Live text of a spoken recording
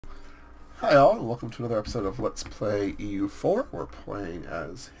Hi all, and welcome to another episode of Let's Play EU4. We're playing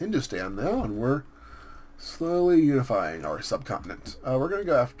as Hindustan now, and we're slowly unifying our subcontinent. We're going to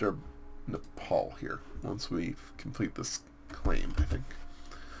go after Nepal here, once we complete this claim, I think.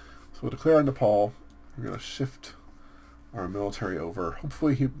 So we'll declare Nepal. We're going to shift our military over.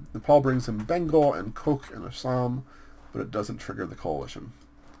 Hopefully Nepal brings in Bengal and Coke and Assam, but it doesn't trigger the coalition.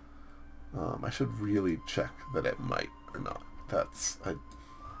 I should really check that it might or not.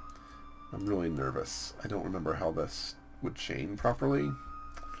 I'm really nervous. I don't remember how this would chain properly.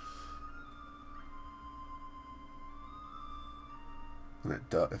 And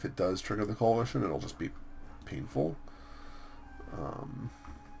if it does trigger the coalition, it'll just be painful. I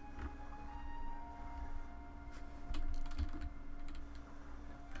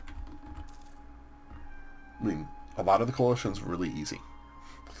mean, a lot of the coalition's really easy.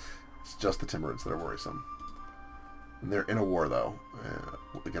 It's just the Timurids that are worrisome. And they're in a war, though,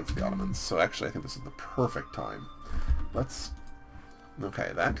 against the Ottomans. So actually, I think this is the perfect time.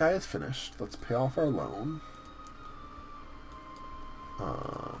 Okay, that guy is finished. Let's pay off our loan.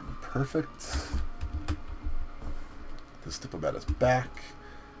 Perfect. This diplomat is back.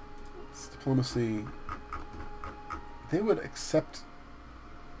 It's diplomacy. They would accept...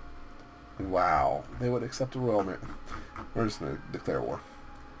 Wow. They would accept a royal... We're just going to declare war.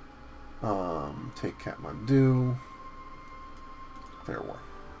 Take Kathmandu. Declare war.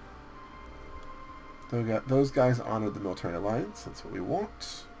 Those guys honored the military alliance. That's what we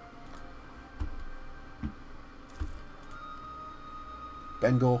want.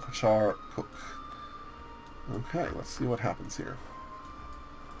 Bengal, Kashar, Cook. Okay, let's see what happens here.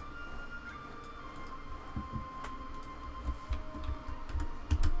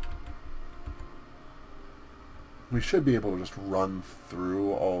 We should be able to just run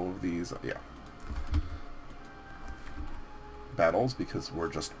through all of these, battles, because we're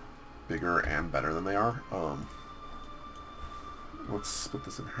just bigger and better than they are. Let's split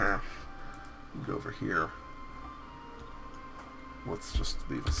this in half. Go over here. Let's just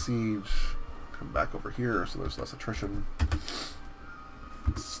leave a siege. Come back over here so there's less attrition.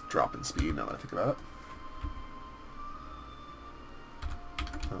 Let's drop in speed now that I think about it.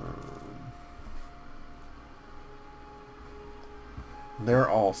 They're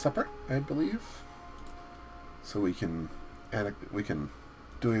all separate, I believe. So we can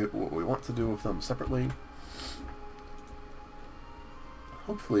do what we want to do with them separately.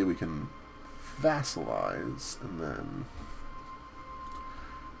 Hopefully we can vassalize, and then...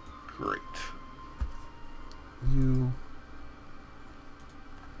 Great. You...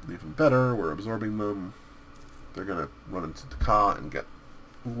 Even better, we're absorbing them. They're going to run into Dhaka and get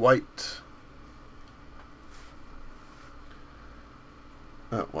wiped.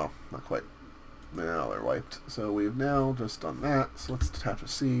 Well, not quite. Now they're wiped. So we've now just done that. So let's detach a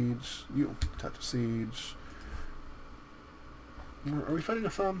siege. You detach a siege. Are we fighting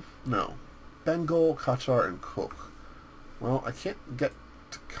Assam? No. Bengal, Kachar, and Cook. Well, I can't get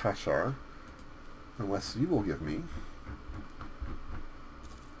to Kachar unless you will give me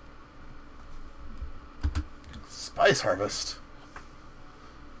Spice Harvest.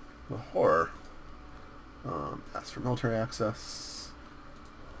 The horror. Ask for military access.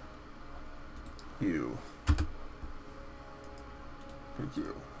 You. Thank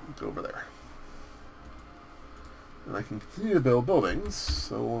you. Go over there. And I can continue to build buildings,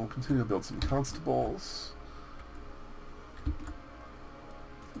 so we'll continue to build some constables.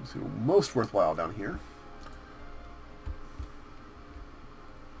 Let's see, most worthwhile down here.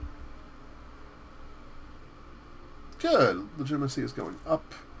 Good. Legitimacy is going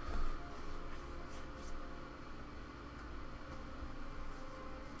up.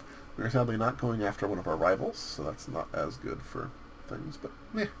 We're sadly not going after one of our rivals, so that's not as good for things, but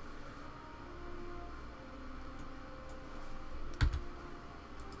meh.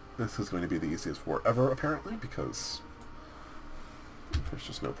 This is going to be the easiest war ever, apparently, because there's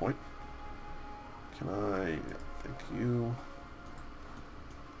just no point. Can I... Thank you.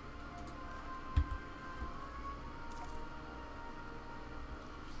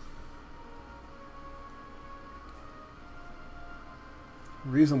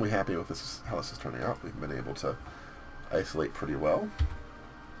 Reasonably happy with this, how this is turning out. We've been able to isolate pretty well.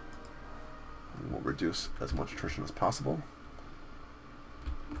 And we'll reduce as much attrition as possible.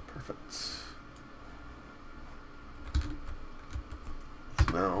 Perfect. So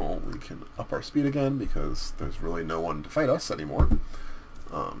now we can up our speed again because there's really no one to fight us anymore.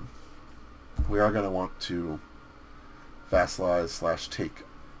 We are going to want to vassalize / take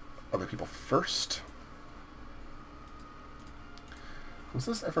other people first. Was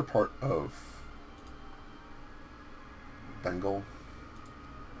this ever part of Bengal?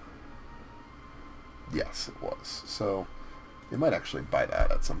 Yes, it was. So they might actually buy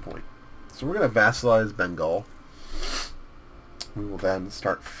that at some point. So we're going to vassalize Bengal. We will then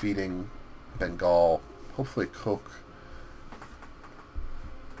start feeding Bengal, hopefully coke.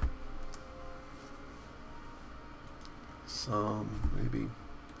 Some, maybe.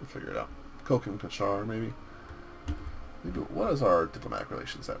 We'll figure it out. Coke and Kashar, maybe. Maybe. What is our diplomatic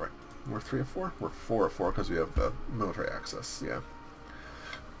relations at, right? We're 3 of 4? We're 4 of 4 because we have the military access, yeah.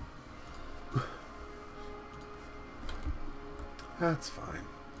 That's fine.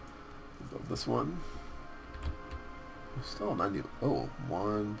 We'll build this one. We're still 90. Oh,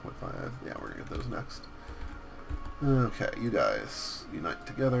 1.5. Yeah, we're going to get those next. Okay, you guys unite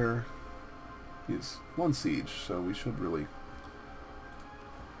together. He's 1 siege, so we should really...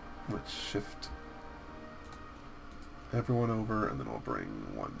 Let's shift everyone over, and then we'll bring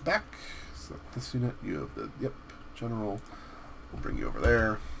 1 back. So this unit, you have the, yep, general. We'll bring you over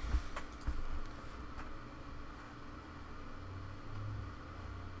there.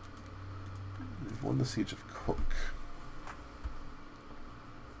 We've won the siege of Cook.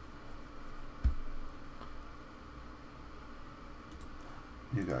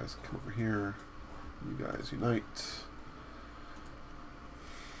 You guys come over here. You guys unite.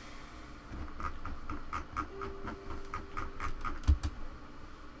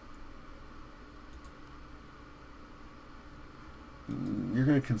 You're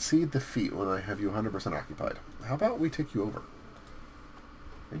going to concede defeat when I have you 100% occupied. How about we take you over?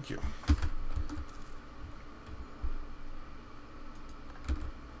 Thank you.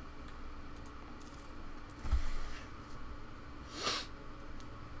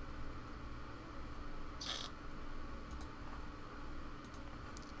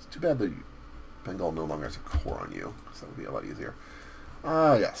 Too bad that Bengal no longer has a core on you, because that would be a lot easier.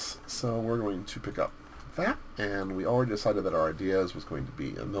 Yes. So we're going to pick up that, and we already decided that our ideas was going to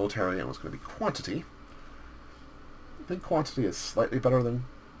be a military and was going to be quantity. I think quantity is slightly better than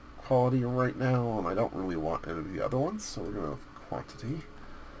quality right now, and I don't really want any of the other ones, so we're going to have quantity.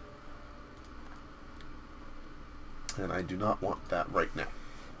 And I do not want that right now.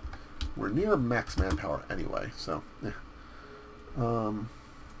 We're near max manpower anyway, so yeah.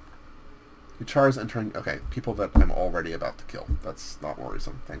 Uchar is entering... Okay, people that I'm already about to kill. That's not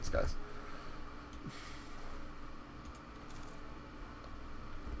worrisome. Thanks, guys.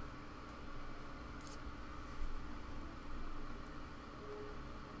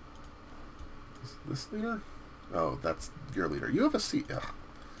 Is this leader? Oh, that's your leader. You have a seat. Ugh.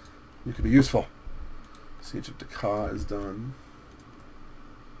 You could be useful. Siege of Dhaka is done.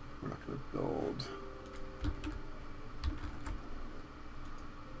 We're not going to build...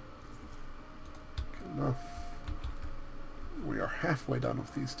 Enough. We are halfway done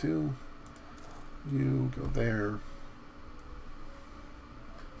with these two. You go there.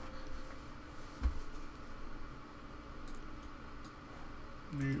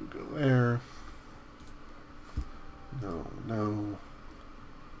 You go there. No, no.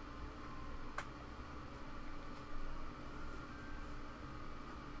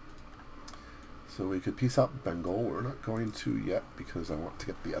 So we could piece out Bengal. We're not going to yet because I want to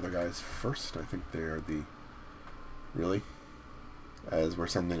get the other guys first. I think they're the... Really? As we're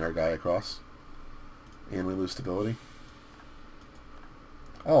sending our guy across. And we lose stability.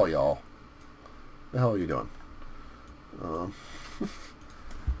 Oh, y'all. The hell are you doing?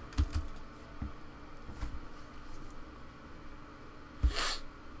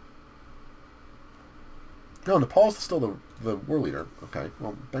 No, Nepal's still the war leader. Okay,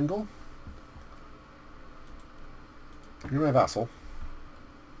 well, Bengal? You're my vassal.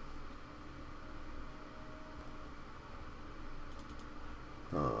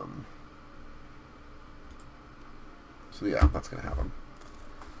 So yeah, that's gonna happen.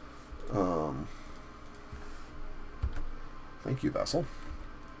 Thank you, vassal.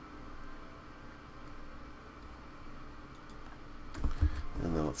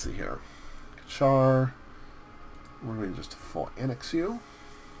 And then let's see here. Kachar. We're going to just full annex you.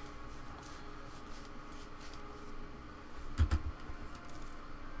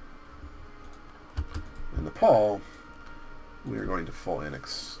 And Nepal, we are going to full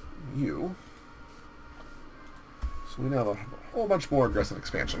annex you. So we now have a whole bunch more aggressive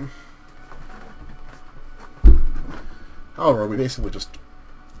expansion. However, we basically just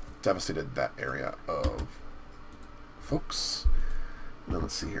devastated that area of folks. And then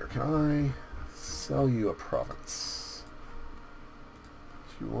let's see here. Can I sell you a province?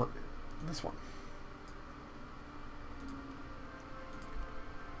 Do you want this one?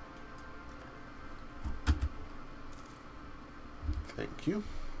 Thank you.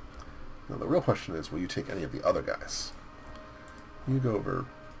 Now the real question is, will you take any of the other guys? You go over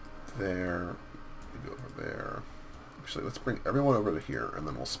there. You go over there. Actually, let's bring everyone over to here, and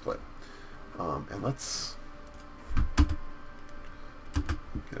then we'll split. And let's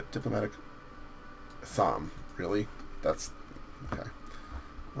get a diplomatic thumb. Really? That's okay.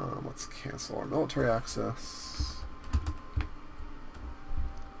 Let's cancel our military access.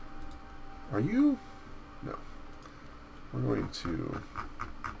 Are you? No. We're going to.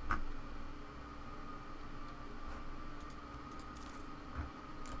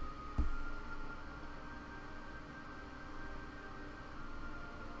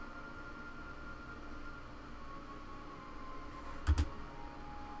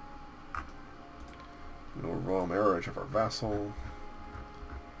 Royal marriage of our vassal.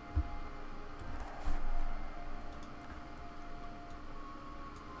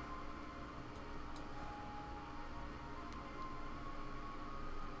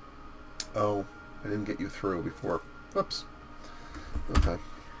 Oh, I didn't get you through before. Whoops. Okay.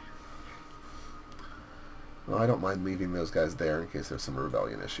 Well, I don't mind leaving those guys there in case there's some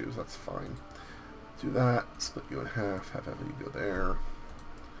rebellion issues. That's fine. Do that. Split you in half. Have you go there.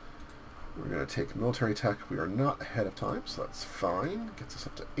 We're going to take military tech. We are not ahead of time, so that's fine. Gets us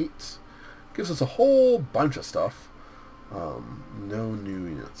up to 8. Gives us a whole bunch of stuff. No new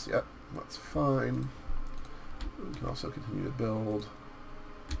units yet. That's fine. We can also continue to build.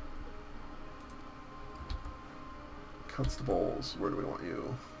 Constables, where do we want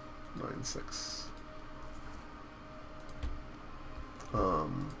you? 9-6.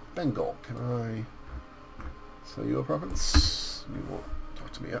 Bengal, can I sell you a province? You won't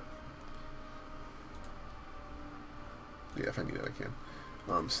talk to me yet. Yeah, if I need it, I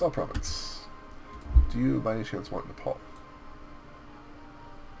can. Sell province. Do you, by any chance, want Nepal?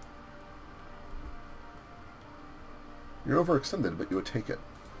 You're overextended, but you would take it.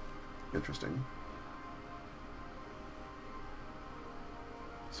 Interesting.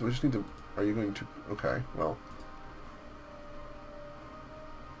 So we just need to... Are you going to... Okay, well...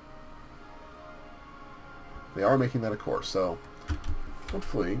 They are making that a core, so...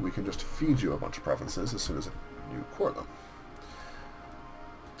 Hopefully we can just feed you a bunch of provinces as soon as you core them.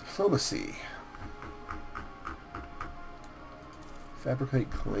 Diplomacy.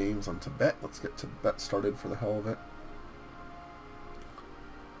 Fabricate claims on Tibet. Let's get Tibet started for the hell of it.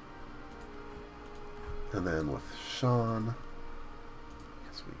 And then with Shan...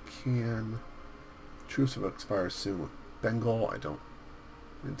 Yes, we can. Truce will expire soon with Bengal. I don't...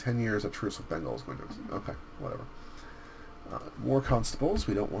 In 10 years, a truce with Bengal is going to... Okay, whatever. More constables.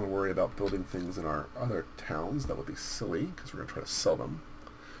 We don't want to worry about building things in our other towns. That would be silly, because we're going to try to sell them.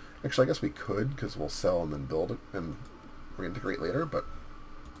 Actually, I guess we could, because we'll sell and then build it and reintegrate later, but...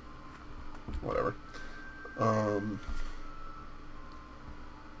 Whatever.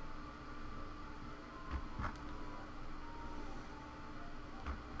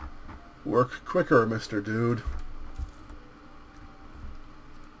 Work quicker, Mr. Dude.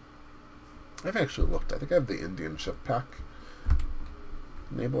 I've actually looked. I think I have the Indian ship pack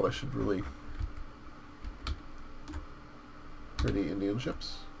enabled. I should really... Pretty Indian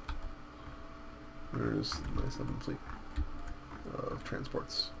ships. There's my 7th fleet of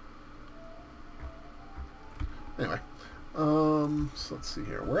transports. Anyway. So let's see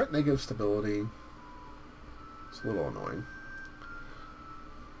here. We're at negative stability. It's a little annoying.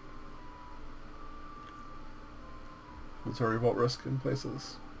 What's our revolt risk in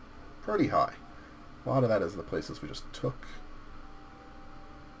places? Pretty high. A lot of that is the places we just took.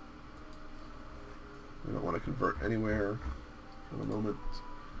 We don't want to convert anywhere for the moment.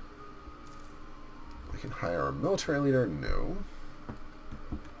 We can hire a military leader. No.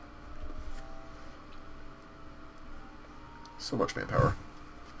 So much manpower.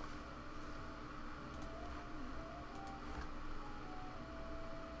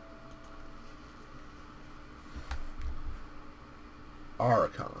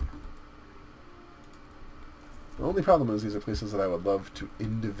 Arakan. The only problem is these are places that I would love to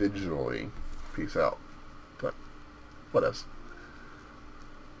individually piece out. But, what else?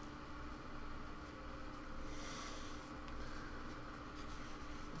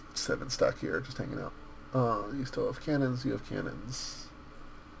 Seven stack here, just hanging out. You still have cannons, you have cannons.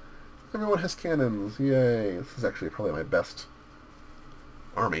 Everyone has cannons, yay! This is actually probably my best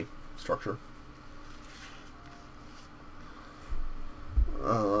army structure.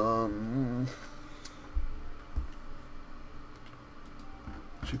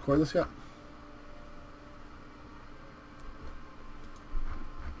 Did you core this yet?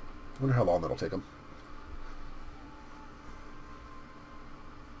 I wonder how long that'll take them.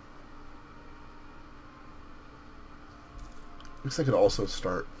 Looks like I could also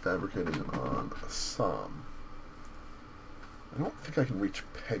start fabricating on Assam. I don't think I can reach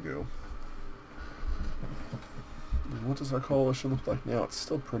Pegu. What does our coalition look like now? It's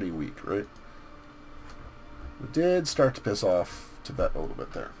still pretty weak, right? We did start to piss off Tibet a little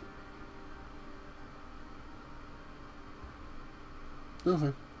bit there.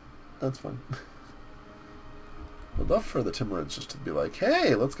 Okay, that's fine. I'd love for the Timurids just to be like,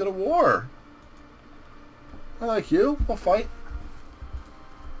 hey, let's go to war. I like you. We'll fight.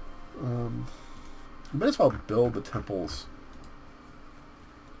 We might as well build the temples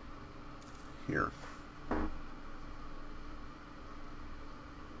here.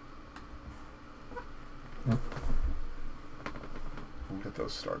 We'll get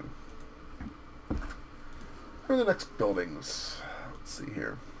those started. Where are the next buildings? Let's see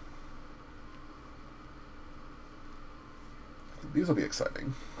here. These will be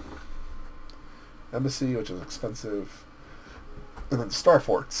exciting. Embassy, which is expensive. And then Star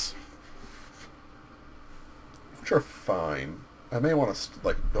Forts. Which are fine. I may want to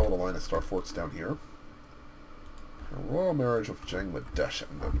like build a line of Star Forts down here. A royal marriage with Zheng with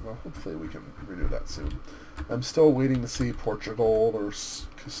Deshan. Well, hopefully we can renew that soon. I'm still waiting to see Portugal or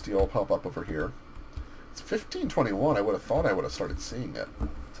Castile pop up over here. It's 1521. I would have thought I would have started seeing it,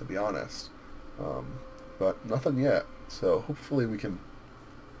 to be honest. But nothing yet. So hopefully we can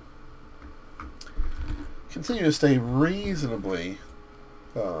continue to stay reasonably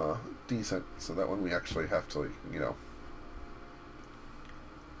decent, so that when we actually have to, you know,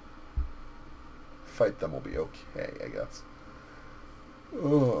 fight them, will be okay, I guess.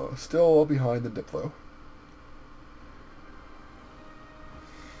 Still behind the Diplo.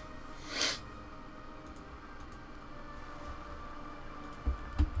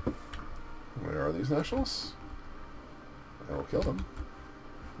 Where are these nationals? I will kill them.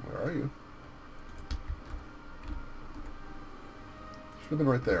 Where are you? Should have been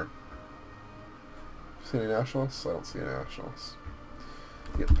right there. See any nationalists? I don't see any nationalists.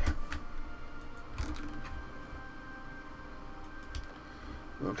 Yep.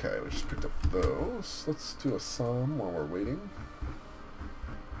 Okay, we just picked up those. Let's do a sum while we're waiting.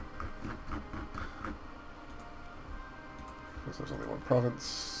 Because there's only one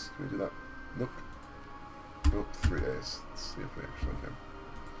province. Can we do that? Nope. Nope, 3 days. Let's see if we actually can.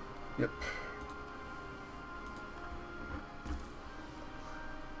 Yep.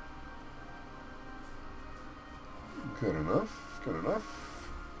 Good enough. Good enough.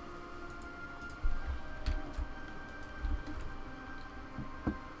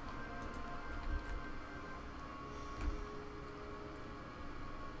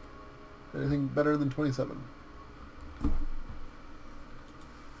 Anything better than 27?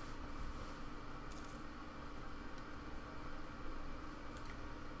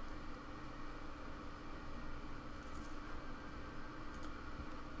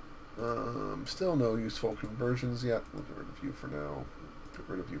 Still no useful conversions yet. We'll get rid of you for now. Get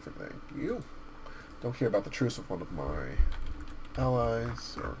rid of you for thank you. Don't care about the truce with one of my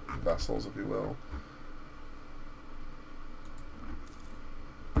allies, or vassals, if you will.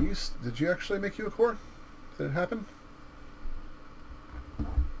 Did you actually make you a core? Did it happen?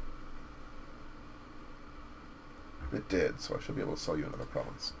 It did, so I should be able to sell you another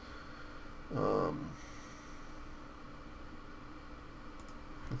province.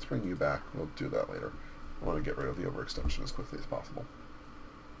 Let's bring you back. We'll do that later. I want to get rid of the overextension as quickly as possible.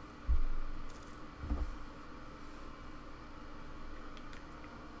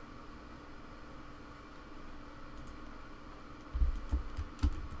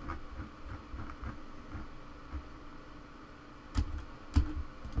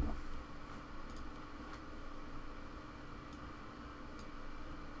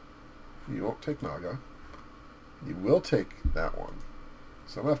 You won't take Naga. You will take that one.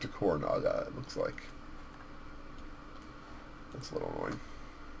 So I'm going to have to core Naga, it looks like. That's a little annoying.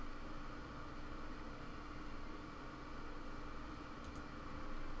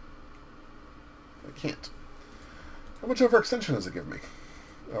 I can't. How much overextension does it give me?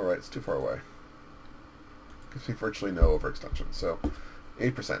 Oh, right, it's too far away. Gives me virtually no overextension, so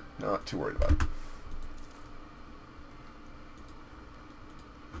 8%. Not too worried about it.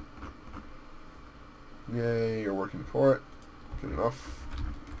 Yay, you're working for it. Good enough.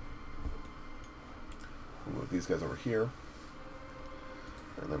 We'll move these guys over here.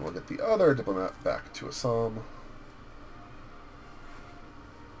 And then we'll get the other diplomat back to Assam.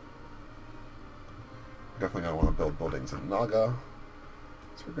 Definitely going to want to build buildings in Naga.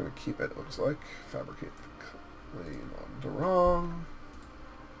 So we're going to keep it, looks like. Fabricate the claim on Durong.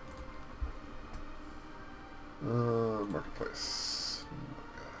 Marketplace.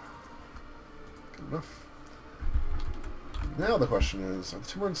 Good enough. Now the question is, are the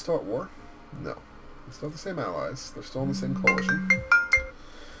Timurids still at war? No. They still have the same allies. They're still in the same coalition.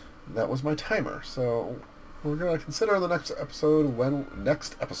 That was my timer, so we're going to consider the next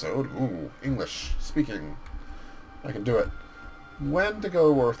episode ooh, English speaking. I can do it. When to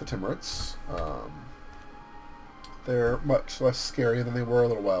go worth the Timurids. They're much less scary than they were a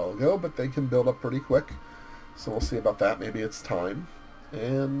little while ago, but they can build up pretty quick. So we'll see about that. Maybe it's time.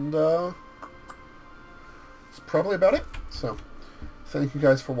 And that's probably about it. So thank you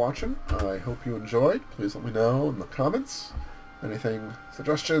guys for watching. I hope you enjoyed. Please let me know in the comments. Anything,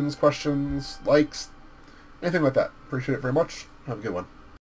 suggestions, questions, likes, anything like that. Appreciate it very much. Have a good one.